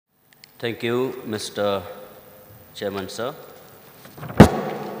Thank you, Mr. Chairman, sir,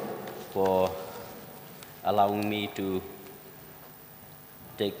 for allowing me to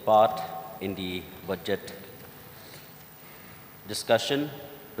take part in the budget discussion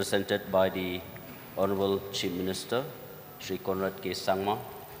presented by the Honorable Chief Minister, Shri Conrad K. Sangma.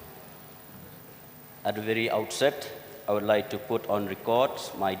 At the very outset, I would like to put on record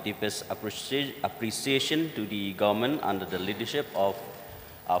my deepest appreciation to the government under the leadership of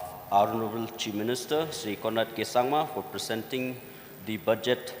Honorable Chief Minister, Shri Conrad K. Sangma, for presenting the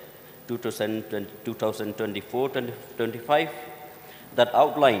budget 2024-25 that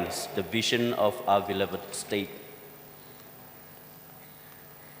outlines the vision of our beloved state.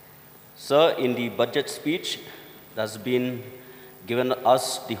 Sir, in the budget speech, that's been given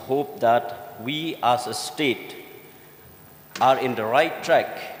us the hope that we as a state are in the right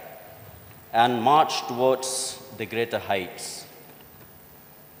track and march towards the greater heights.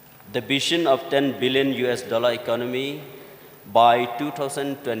 The vision of $10 billion economy by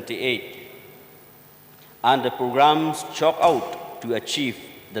 2028 and the programs chalk out to achieve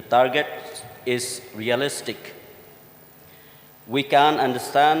the target is realistic. We can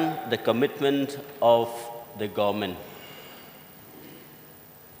understand the commitment of the government.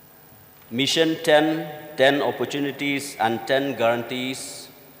 Mission 10, 10 opportunities and 10 guarantees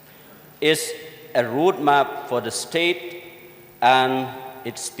is a roadmap for the state and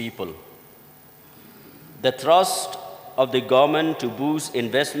its people. The thrust of the government to boost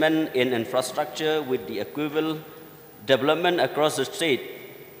investment in infrastructure with the equivalent development across the state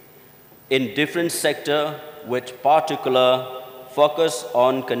in different sectors with particular focus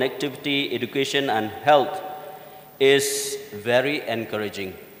on connectivity, education, and health is very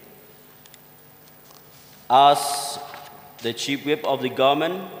encouraging. As the Chief Whip of the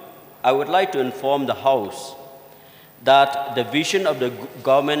government, I would like to inform the House that the vision of the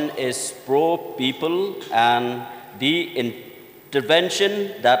government is pro-people and the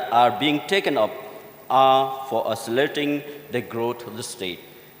intervention that are being taken up are for accelerating the growth of the state.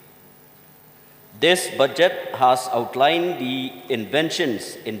 This budget has outlined the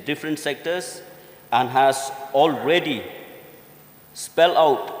inventions in different sectors and has already spelled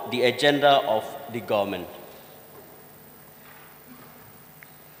out the agenda of the government.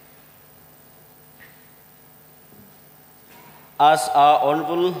 As our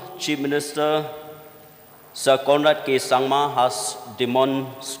Honorable Chief Minister, Sir Conrad K. Sangma has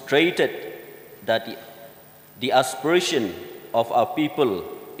demonstrated that the aspiration of our people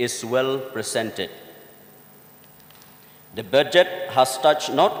is well presented. The budget has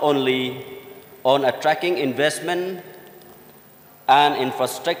touched not only on attracting investment and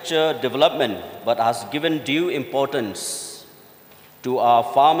infrastructure development, but has given due importance to our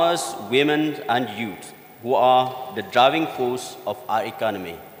farmers, women, and youth, who are the driving force of our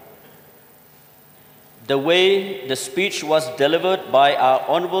economy. The way the speech was delivered by our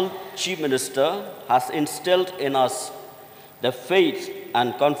Honorable Chief Minister has instilled in us the faith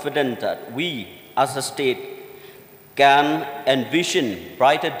and confidence that we, as a state, can envision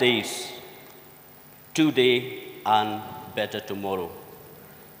brighter days today and better tomorrow.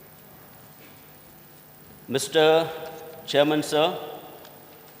 Mr. Chairman, sir,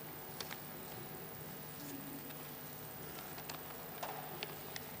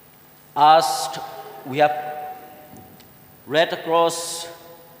 as we have read across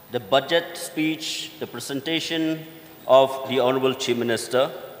the budget speech, the presentation of the Honorable Chief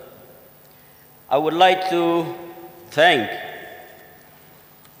Minister, I would like to thank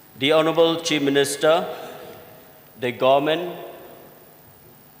the Honorable Chief Minister, the government,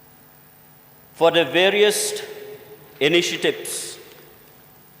 for the various initiatives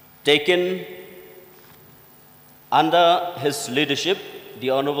taken under his leadership, the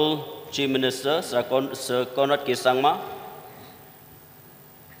Honorable Chief Minister, Sir Conrad K. Sangma,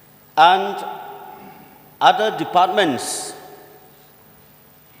 and other departments,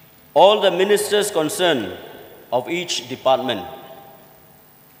 all the ministers concerned of each department.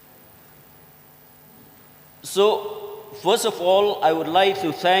 So, first of all, I would like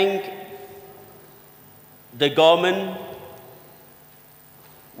to thank the government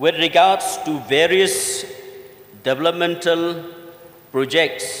with regards to various developmental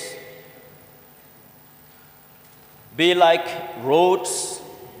projects, be like roads,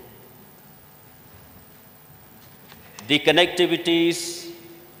 the connectivities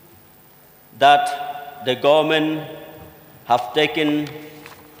that the government have taken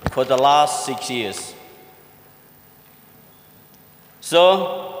for the last 6 years.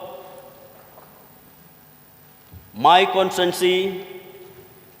 So, my constituency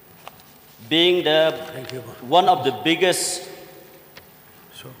being one of the biggest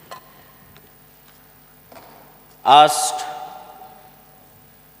asked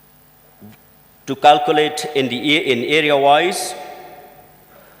to calculate in area-wise,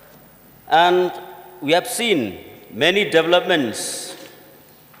 and we have seen many developments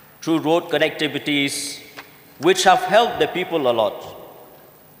through road connectivities which have helped the people a lot.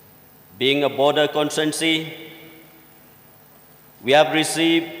 Being a border constituency, we have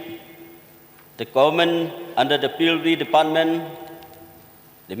received the government under the PLD department,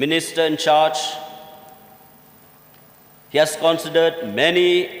 the minister in charge. He has considered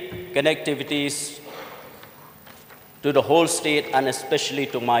many connectivities to the whole state and especially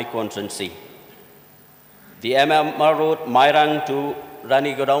to my constituency. The MMR road, Mairang to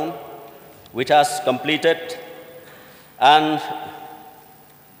Renikton, which has completed, and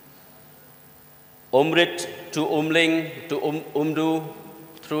Umrit to Umling to Umdu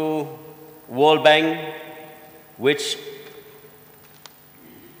through World Bank, which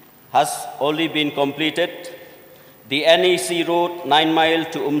has only been completed. The NEC road, 9 Mile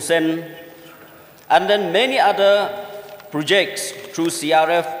to Umsen, and then many other projects through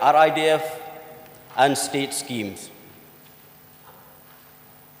CRF, RIDF, and state schemes.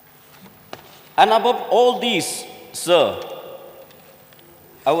 And above all these, sir,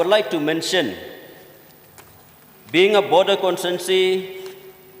 I would like to mention, being a border constituency,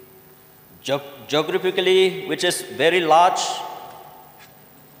 geographically, which is very large,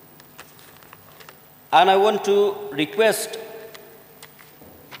 and I want to request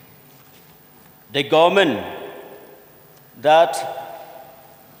the government that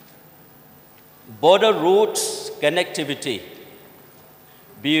border roads connectivity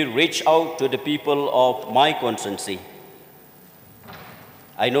be reached out to the people of my constituency.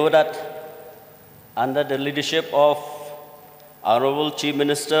 I know that under the leadership of Honorable Chief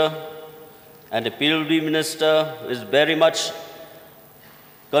Minister and the PLD Minister is very much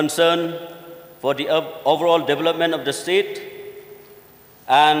concerned for the overall development of the state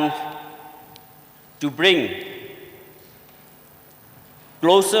and to bring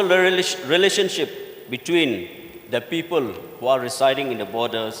closer relationship between the people who are residing in the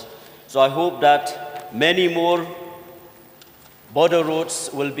borders. So I hope that many more border roads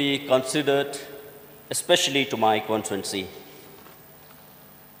will be considered, especially to my constituency.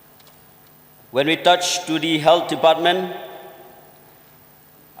 When we touch to the health department,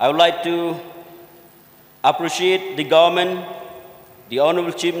 I would like to appreciate the government, the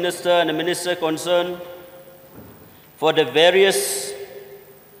Honorable Chief Minister and the Minister concerned for the various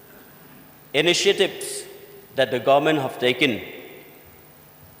initiatives that the government have taken.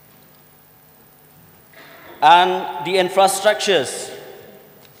 And the infrastructures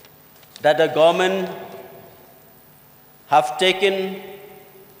that the government have taken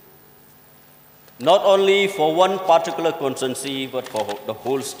not only for one particular constituency, but for the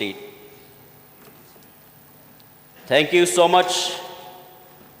whole state. Thank you so much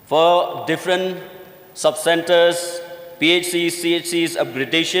for different sub-centers, PHCs, CHCs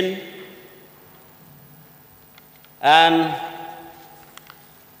upgradation. And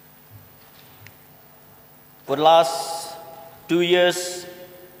for the last 2 years,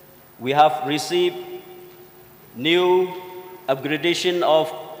 we have received new upgradation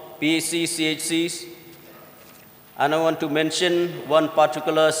of PHC, CHCs. And I want to mention one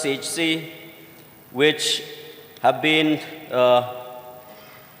particular CHC which have been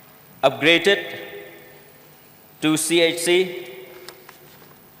upgraded to CHC,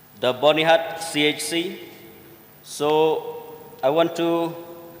 the Bonihat CHC. So I want to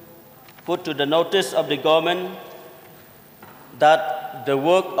put to the notice of the government that the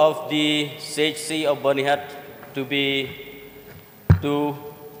work of the CHC of Bonihat to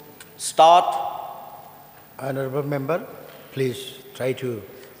start. Honorable Member, please try to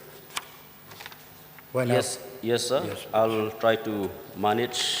wind up. Yes, sir. Yes, I'll try to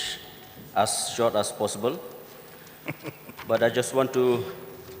manage as short as possible. But I just want to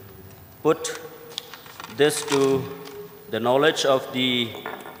put this to the knowledge of the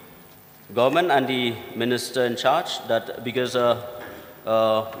government and the minister in charge, that because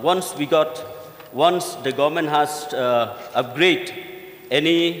once the government has upgrade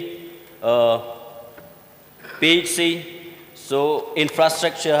any PHC, so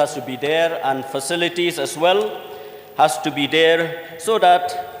infrastructure has to be there and facilities as well has to be there so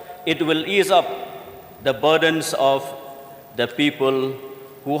that it will ease up the burdens of the people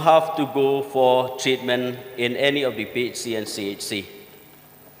who have to go for treatment in any of the PHC and CHC.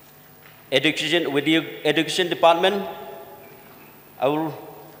 With the Education Department, I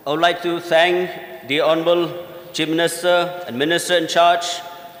would like to thank the Honorable Chief Minister and Minister in charge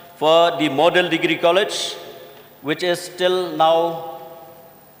for the Model Degree College, which is still now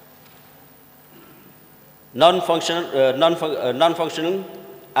non-functioning,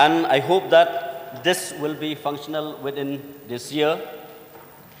 and I hope that this will be functional within this year.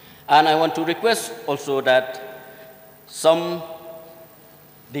 And I want to request also that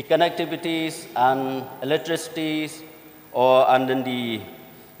the connectivities and electricities and then the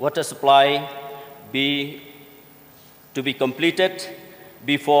water supply to be completed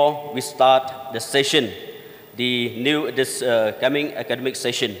before we start the session, this coming academic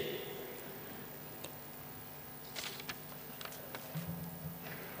session.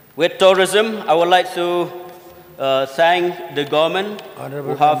 With tourism, I would like to thank the government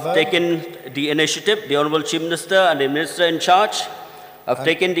who have taken the initiative. The Honorable Chief Minister and the Minister in charge have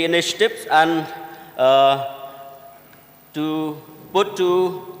taken the initiatives and to put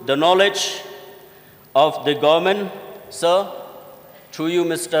to the knowledge of the government, sir, through you,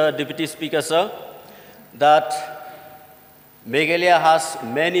 Mr. Deputy Speaker, sir, that Meghalaya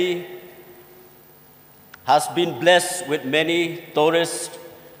has been blessed with many tourist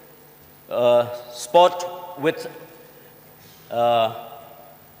spots with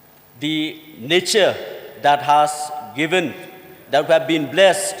the nature that have been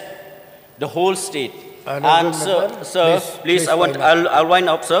blessed the whole state. And sir, please, I'll wind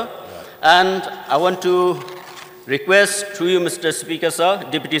up, sir. Yeah. And I want to request through you, Mr. Speaker, sir,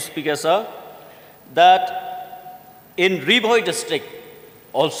 Deputy Speaker, sir, that in Ribhoi district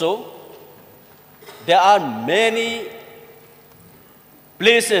also, there are many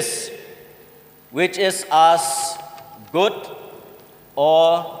places which is as good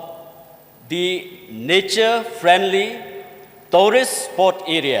or the nature-friendly tourist spot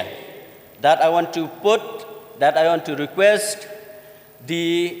area that I want to request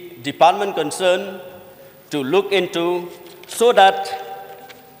the department concerned to look into so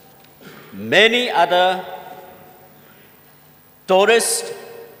that many other tourist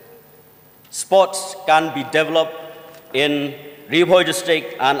spots can be developed in Ribhoi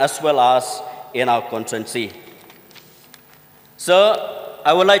district and as well as in our constituency. Sir,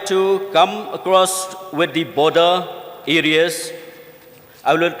 I would like to come across with the border areas.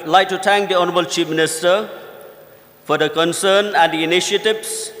 I would like to thank the Honorable Chief Minister for the concern and the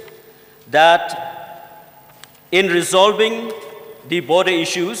initiatives that in resolving the border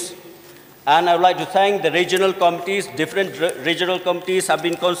issues. And I would like to thank the regional committees. Different regional committees have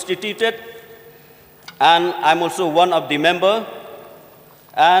been constituted. And I'm also one of the members.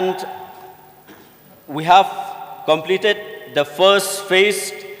 And we have completed the first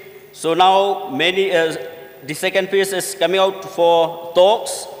phase. So now the second phase is coming out for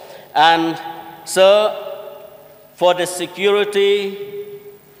talks. And sir, for the security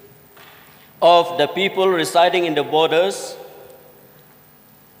of the people residing in the borders,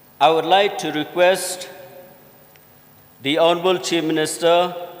 I would like to request the Honorable Chief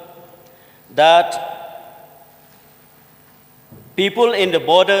Minister that people in the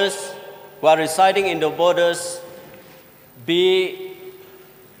borders who are residing in the borders be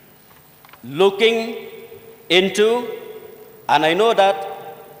looking into, and I know that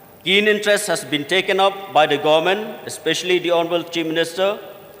keen interest has been taken up by the government, especially the Honorable Chief Minister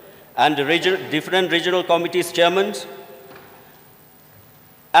and the different regional committees chairmen.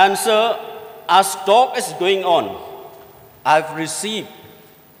 And sir, as talk is going on, I've received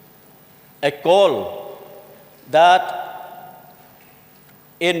a call that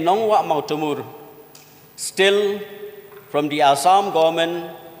in Nongwa Mautamur, still from the Assam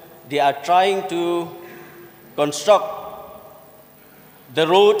government, they are trying to construct the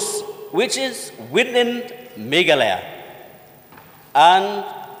roads which is within Meghalaya. And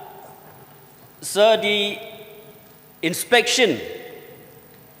sir, the inspection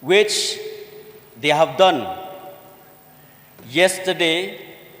which they have done yesterday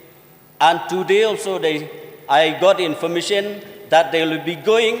and today also, I got information that they will be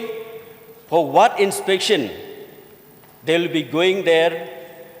going for what inspection. They will be going there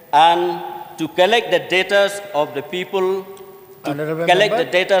and to collect the data of the people, of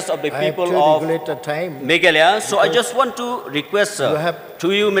Meghalaya. So I just want to request, sir,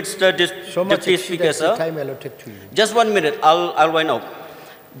 to you, Mr. Deputy Speaker, sir. Time allotted to you. Just 1 minute, I'll wind up.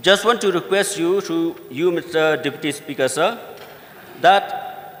 Just want to request you, to you, Mr. Deputy Speaker, sir,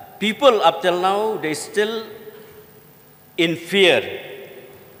 that people up till now, they still in fear,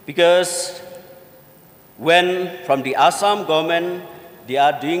 because when from the Assam government, they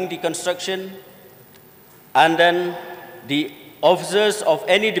are doing the construction, and then the officers of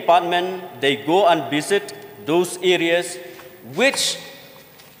any department, they go and visit those areas which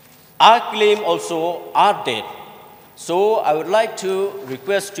are claimed also are dead. So I would like to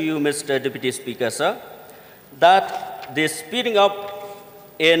request to you, Mr. Deputy Speaker, sir, that the speeding up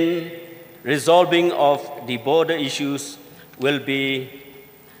in resolving of the border issues will be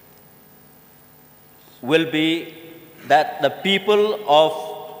that the people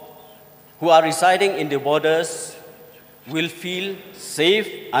who are residing in the borders will feel safe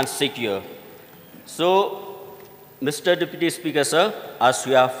and secure. So, Mr. Deputy Speaker, sir, as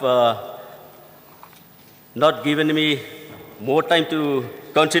you have not given me more time to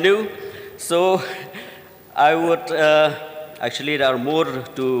continue, so I would, actually there are more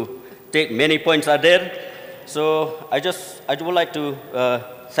to take, many points are there. So I would like to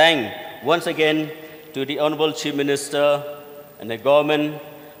thank once again to the Honorable Chief Minister and the government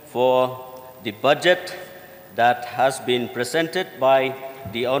for the budget that has been presented by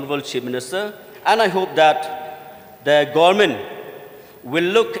the Honorable Chief Minister. And I hope that the government will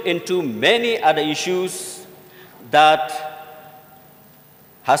look into many other issues that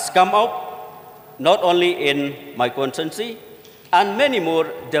has come up, not only in my constituency, and many more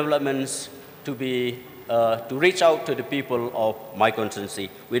developments to reach out to the people of my constituency.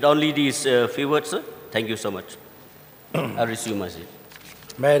 With only these few words, sir, thank you so much. I resume my seat.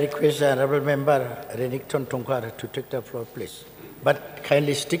 May I request the Honorable Member Renikton Tongkhar to take the floor, please. But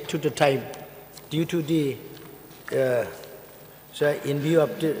kindly stick to the time due to the, so in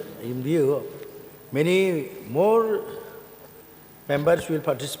view, many more members will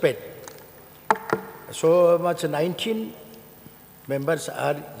participate. So much 19 members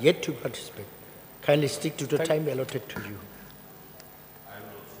are yet to participate. Kindly stick to the time allotted to you.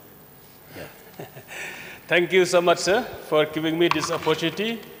 Yeah. Thank you so much, sir, for giving me this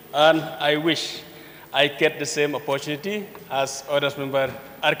opportunity, and I wish I get the same opportunity as others members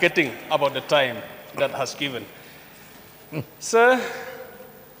are getting about the time that has given. Sir,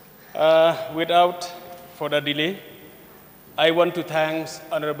 without further delay, I want to thank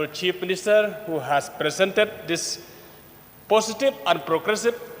Honorable Chief Minister who has presented this positive and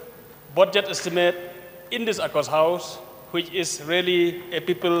progressive budget estimate in this Accords House, which is really a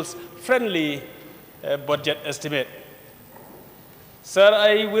people's friendly budget estimate. Sir,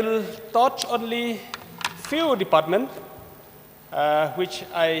 I will touch only few departments which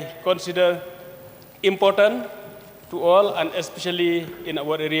I consider important to all, and especially in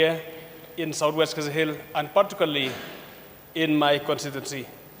our area in Southwest Kazahil, and particularly in my constituency.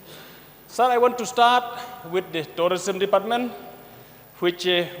 Sir, I want to start with the tourism department, which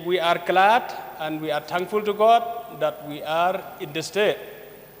we are glad and we are thankful to God that we are in the state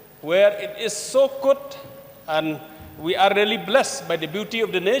where it is so good, and we are really blessed by the beauty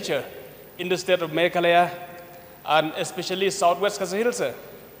of the nature in the state of Meghalaya, and especially Southwest Kazahil, sir.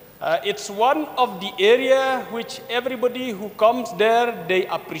 It's one of the area which everybody who comes there, they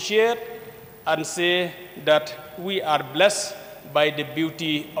appreciate and say that we are blessed by the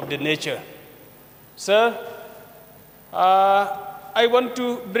beauty of the nature. Sir, I want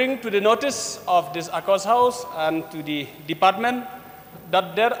to bring to the notice of this Accords House and to the department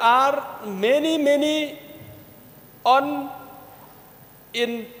that there are many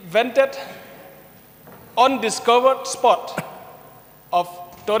uninvented, undiscovered spots of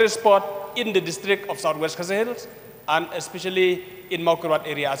tourist spot in the district of Southwest Kazahil, and especially in Maukerwat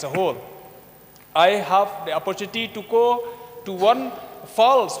area as a whole. I have the opportunity to go to one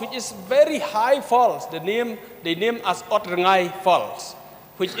falls, which is very high falls. They name as Otrengai Falls,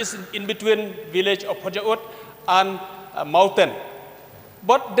 which is in between village of Hojaut and a mountain.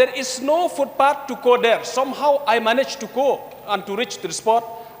 But there is no footpath to go there. Somehow I managed to go and to reach the spot,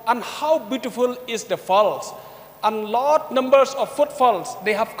 and how beautiful is the falls. And large numbers of footfalls,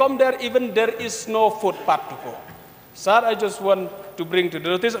 they have come there, even there is no footpath to go. Sir, I just want to bring to the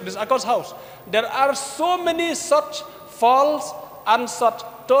notice of this Accords House. There are so many such falls and such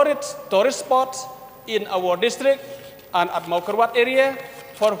tourist spots in our district and at Maukerwat area,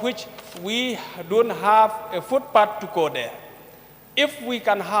 for which we don't have a footpath to go there. If we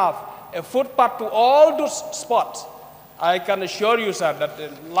can have a footpath to all those spots, I can assure you, sir, that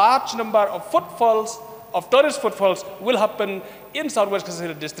a large number of footfalls, of tourist footfalls, will happen in Southwest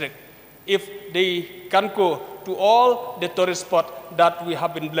Kazahil district if they can go to all the tourist spots that we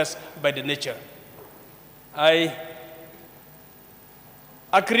have been blessed by the nature. I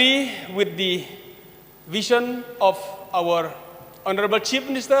agree with the vision of our Honorable Chief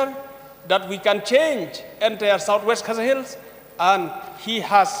Minister that we can change entire Southwest Kazahil, and he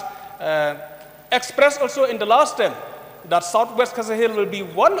has expressed also in the last term that Southwest Kazahil will be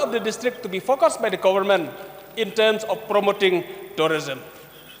one of the districts to be focused by the government in terms of promoting tourism.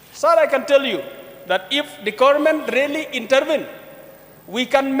 Sir, I can tell you that if the government really intervene, we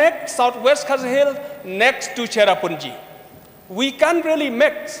can make Southwest Kazahil next to Cherrapunji. We can really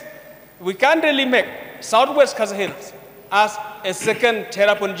make Southwest Kazahil as a second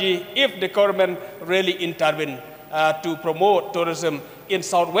Cherrapunji if the government really intervene to promote tourism in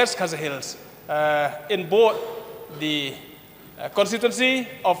southwest Khasi Hills, in both the constituency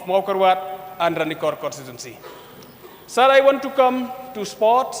of Maukarwat and Renikton constituency. Sir, I want to come to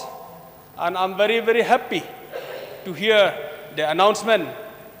sports, and I'm very, very happy to hear the announcement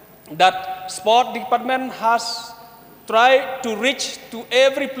that sport department has tried to reach to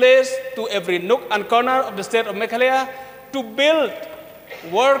every place, to every nook and corner of the state of Meghalaya to build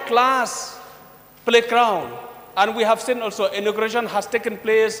world-class playground. And we have seen also inauguration has taken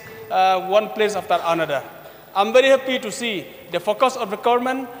place one place after another. I'm very happy to see the focus of the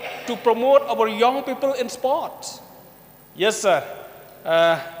government to promote our young people in sports. Yes, sir.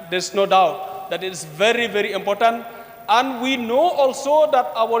 There's no doubt that it is very, very important. And we know also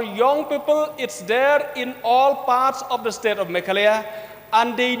that our young people, it's there in all parts of the state of Meghalaya,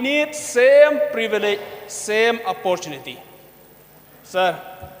 and they need same privilege, same opportunity. Sir,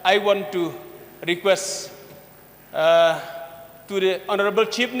 I want to request to the Honorable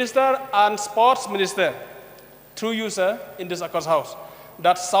Chief Minister and Sports Minister, through you, sir, in this Accords House,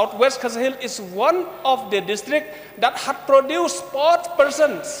 that Southwest Khasi Hills is one of the districts that had produced sports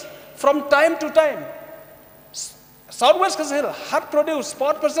persons from time to time. Southwest Khasi Hills had produced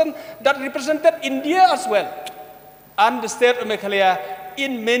sports persons that represented India as well, and the state of Meghalaya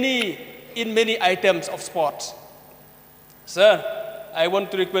in many items of sports. Sir, I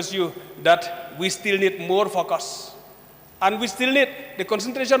want to request you that we still need more focus, and we still need the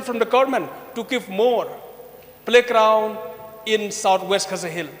concentration from the government to give more playground in Southwest Khasi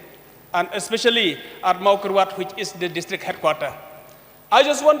Hills, and especially at Maukarwat, which is the district headquarters. I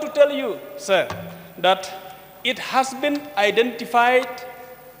just want to tell you, sir, that it has been identified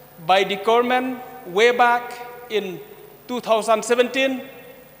by the government way back in 2017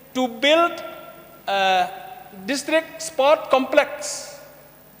 to build a district sport complex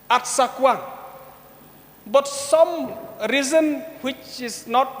at Sakwang. But some reason which is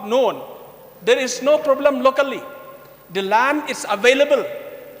not known, there is no problem locally. The land is available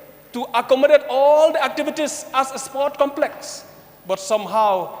to accommodate all the activities as a sport complex. But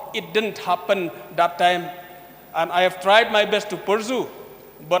somehow it didn't happen that time. And I have tried my best to pursue,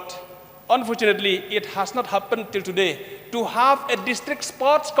 but unfortunately, it has not happened till today to have a district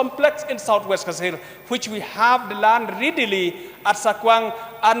sports complex in Southwest Khasi Hills, which we have the land readily at Sakwang,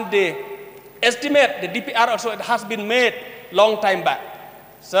 and the estimate, the DPR also, it has been made long time back.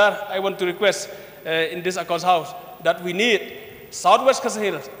 Sir, I want to request in this Accords House that we need Southwest Khasi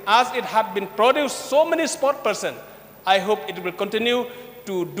Hills, as it had been produced so many sport persons. I hope it will continue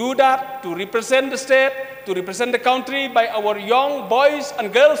to do that, to represent the state, to represent the country by our young boys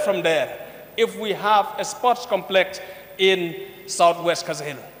and girls from there, if we have a sports complex in Southwest Khasi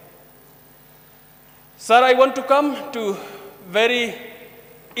Hills. Sir, I want to come to very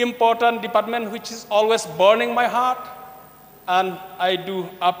important department which is always burning my heart, and I do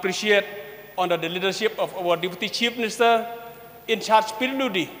appreciate under the leadership of our Deputy Chief Minister in charge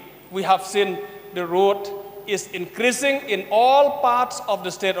Piludi. We have seen the road is increasing in all parts of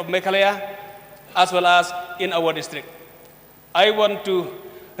the state of Meghalaya, as well as in our district. I want to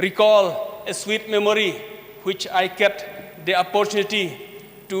recall a sweet memory which I get the opportunity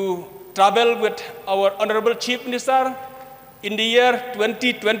to travel with our Honorable Chief Minister in the year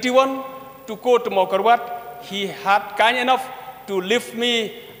 2021 to go to Maukarwat. He had kind enough to lift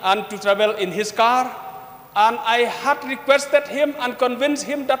me and to travel in his car, and I had requested him and convinced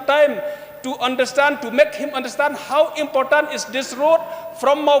him that time to understand, to make him understand how important is this road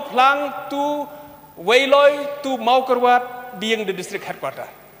from Mauplang to Wailoi to Maukarwat being the district headquarters.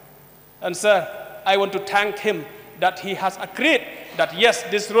 And sir, I want to thank him that he has agreed that yes,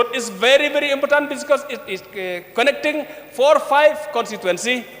 this road is very, very important because it is connecting 4-5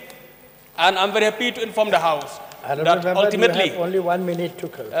 constituency, and I'm very happy to inform the House that ultimately, you have only 1 minute to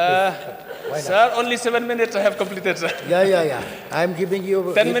sir, only 7 minutes I have completed, sir. Yeah. I'm giving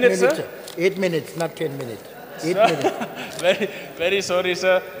you 10 minutes, sir. 8 minutes, not 10 minutes. 8 minutes. Very sorry,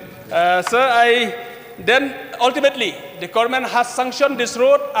 sir. Then ultimately, the government has sanctioned this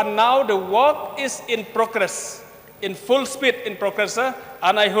road, and now the work is in progress, in full speed in progress, sir.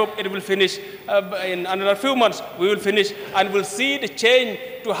 And I hope it will finish in another few months. We will finish, and we'll see the change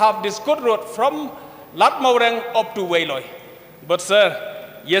to have this good road from Lat Maureng up to Wailoi. But sir,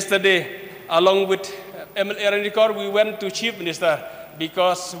 yesterday, along with MLA Renikton, we went to Chief Minister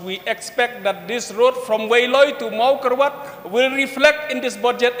because we expect that this road from Wailoi to Maukarwat will reflect in this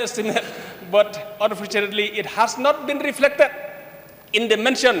budget estimate. But unfortunately, it has not been reflected in the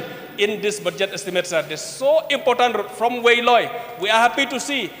mention in this budget estimate, sir. This so important road from Wailoi. We are happy to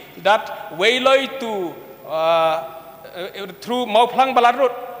see that Wailoi to through Mau Plang Balat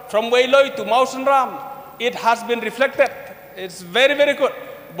Road, from Wailoi to Mau Sanram, it has been reflected. It's very, very good.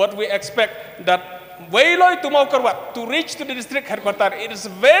 But we expect that Wailoi to Mau Korwat, to reach to the district headquarters, it is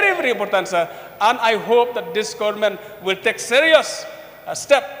very, very important, sir. And I hope that this government will take serious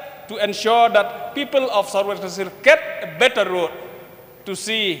step to ensure that people of Southwest Kashmir get a better road, to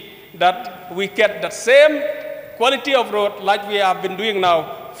see that we get the same quality of road like we have been doing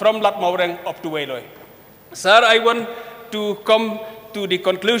now from Lat Maureng up to Wailoi. Sir, I want to come to the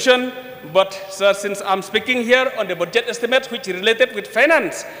conclusion, but sir, since I'm speaking here on the budget estimates which is related with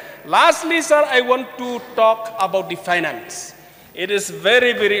finance, lastly, sir, I want to talk about the finance. It is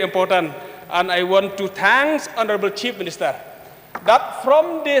very, very important, and I want to thank Honorable Chief Minister that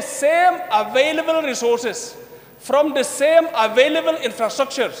from the same available resources, from the same available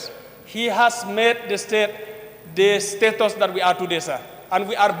infrastructures, he has made the state the status that we are today, sir. And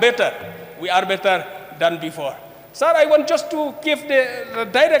we are better. We are better than before. Sir, I want just to give the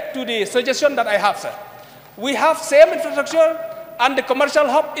direct to the suggestion that I have, sir. We have same infrastructure, and the commercial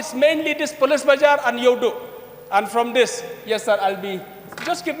hub is mainly this Police Bazaar and Yodo. And from this, yes, sir, I'll be,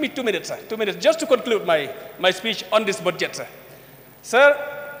 just give me 2 minutes, sir, 2 minutes, just to conclude my speech on this budget, sir. Sir,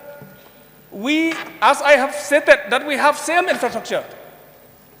 we, as I have stated, that we have same infrastructure.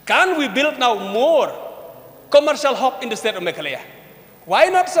 Can we build now more commercial hub in the state of Meghalaya? Why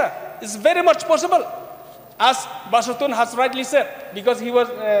not, sir? It's very much possible. As Sohtun has rightly said, because he was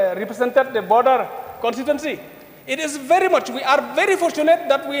represented the border constituency. It is very much, we are very fortunate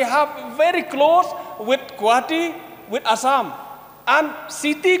that we have very close with Guwahati, with Assam. And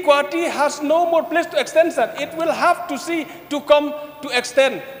city Guwahati has no more place to extend, sir. It will have to see to come to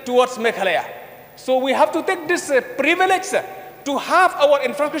extend towards Meghalaya. So we have to take this privilege, sir, to have our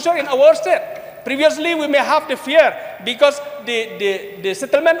infrastructure in our state. Previously, we may have the fear because the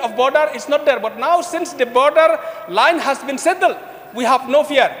settlement of border is not there. But now, since the border line has been settled, we have no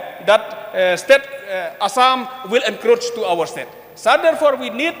fear that state Assam will encroach to our state. So therefore,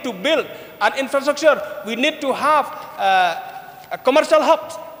 we need to build an infrastructure. We need to have a commercial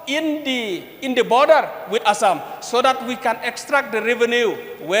hubs in the border with Assam so that we can extract the revenue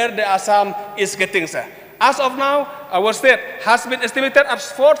where the Assam is getting, sir. As of now, our state has been estimated at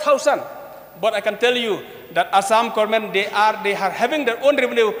 4,000. But I can tell you that Assam government, they are having their own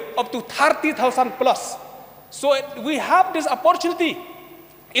revenue up to 30,000 plus. So we have this opportunity.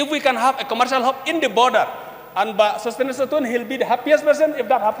 If we can have a commercial hub in the border, and by Sosthenes Sohtun, he'll be the happiest person if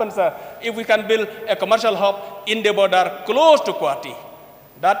that happens, if we can build a commercial hub in the border close to Guwahati.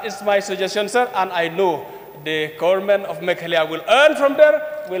 That is my suggestion, sir, and I know the government of Meghalaya will earn from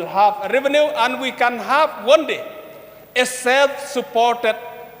there, will have a revenue, and we can have one day a self-supported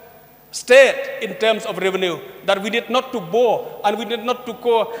state in terms of revenue, that we need not to borrow and we need not to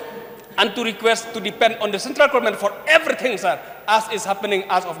go and to request to depend on the central government for everything, sir, as is happening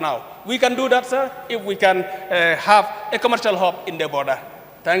as of now. We can do that, sir, if we can have a commercial hub in the border.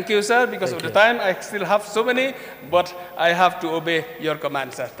 Thank you, sir, because of the time. I still have so many, but I have to obey your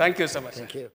command, sir. Thank you so much. Thank you.